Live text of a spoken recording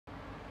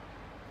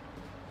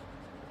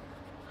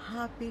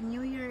Happy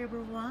New Year,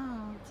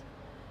 everyone.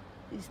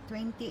 It's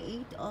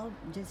 28th of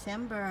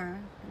December.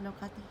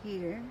 Look at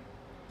here.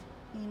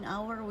 In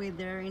our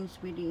weather in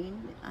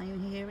Sweden,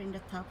 I'm here in the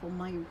top of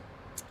my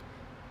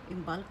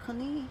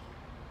balcony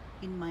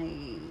in my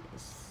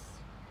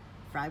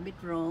private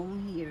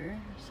room here.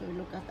 So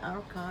look at our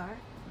car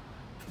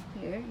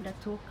here, the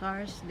two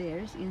cars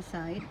there's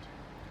inside,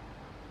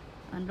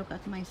 and look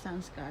at my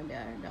son's car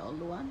there, the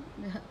old one.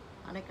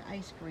 I like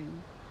ice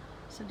cream.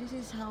 So this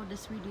is how the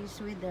Swedish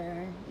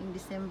weather in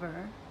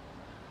December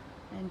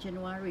and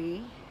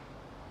January,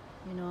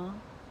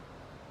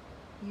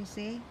 you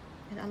see,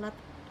 there's a lot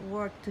of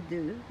work to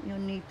do. You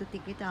need to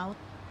take it out,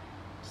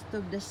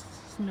 stop the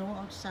snow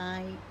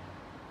outside,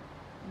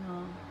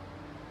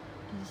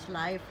 this is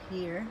life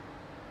here.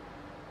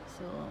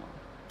 So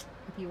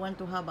if you want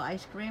to have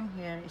ice cream,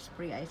 here is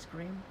free ice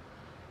cream.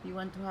 If you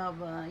want to have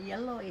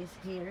yellow, is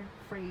here,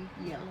 free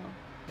yellow.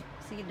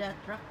 See that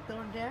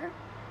tractor there?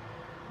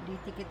 They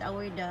take it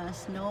away the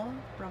snow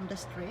from the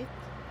street,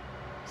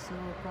 so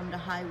from the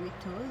highway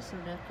too, so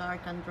the car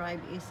can drive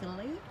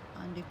easily.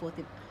 And they put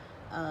it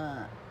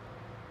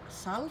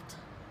salt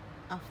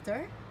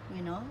after,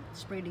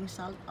 spreading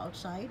salt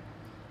outside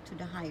to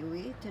the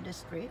highway, to the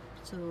street,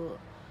 so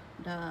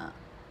the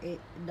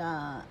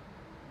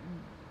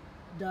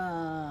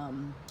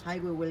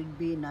highway will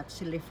be not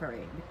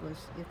slippery,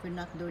 because if we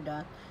not do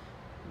that,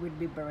 it will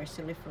be very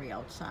slippery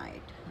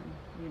outside,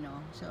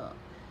 so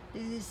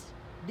this is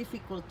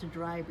difficult to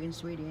drive in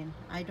Sweden.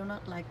 I do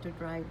not like to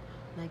drive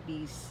like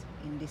this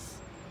in this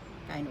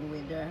kind of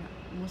weather,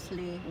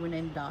 mostly when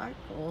in dark.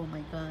 Oh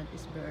my god,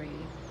 it's very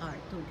hard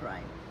to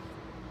drive.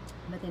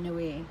 But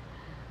anyway,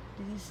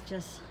 this is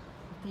just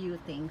a few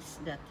things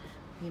that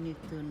you need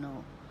to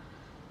know.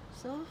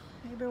 So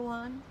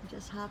everyone,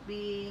 just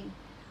happy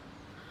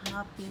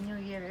New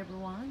Year,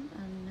 everyone,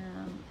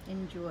 and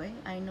enjoy.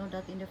 I know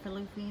that in the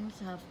Philippines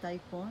have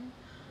typhoon.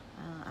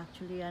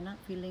 Actually, I'm not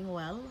feeling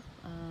well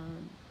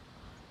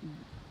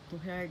to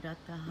hear that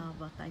I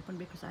have a typhoon,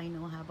 because I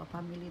know I have a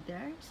family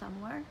there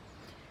somewhere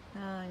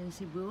in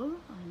Cebu,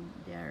 and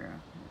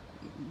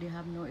they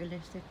have no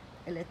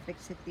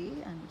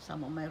electricity, and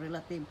some of my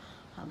relatives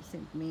have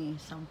sent me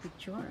some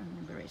picture, and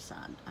I'm very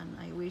sad, and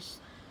I wish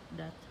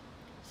that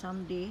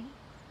someday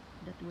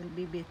that will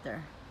be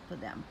better to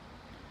them.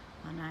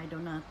 And I do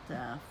not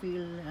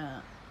feel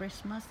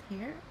Christmas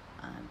here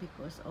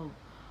because of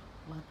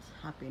what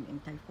happened in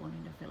typhoon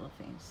in the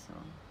Philippines. So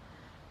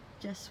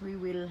just we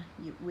will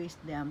wish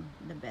them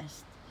the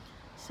best.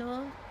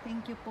 So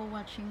thank you for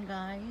watching,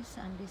 guys,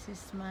 and this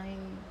is my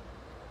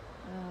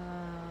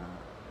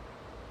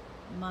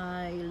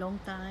my long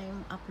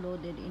time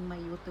uploaded in my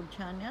YouTube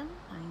channel,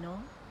 I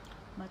know,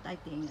 but I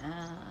think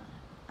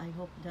I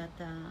hope that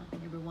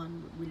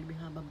everyone will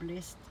have a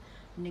blessed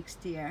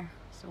next year.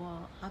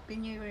 So happy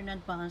New Year in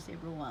advance,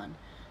 everyone,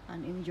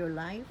 and enjoy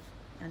life,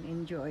 and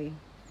enjoy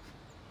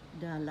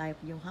the life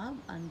you have,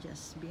 and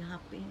just be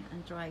happy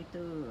and try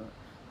to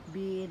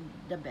be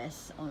the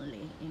best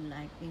only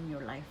in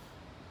your life,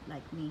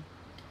 like me.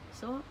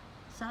 So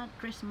sad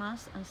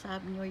Christmas and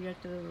sad New Year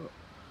to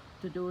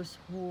those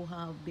who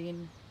have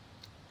been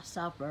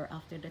suffer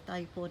after the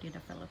typhoon in the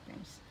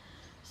Philippines.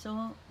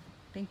 So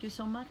thank you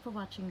so much for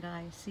watching,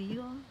 guys. See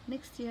you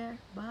next year.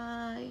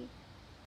 Bye.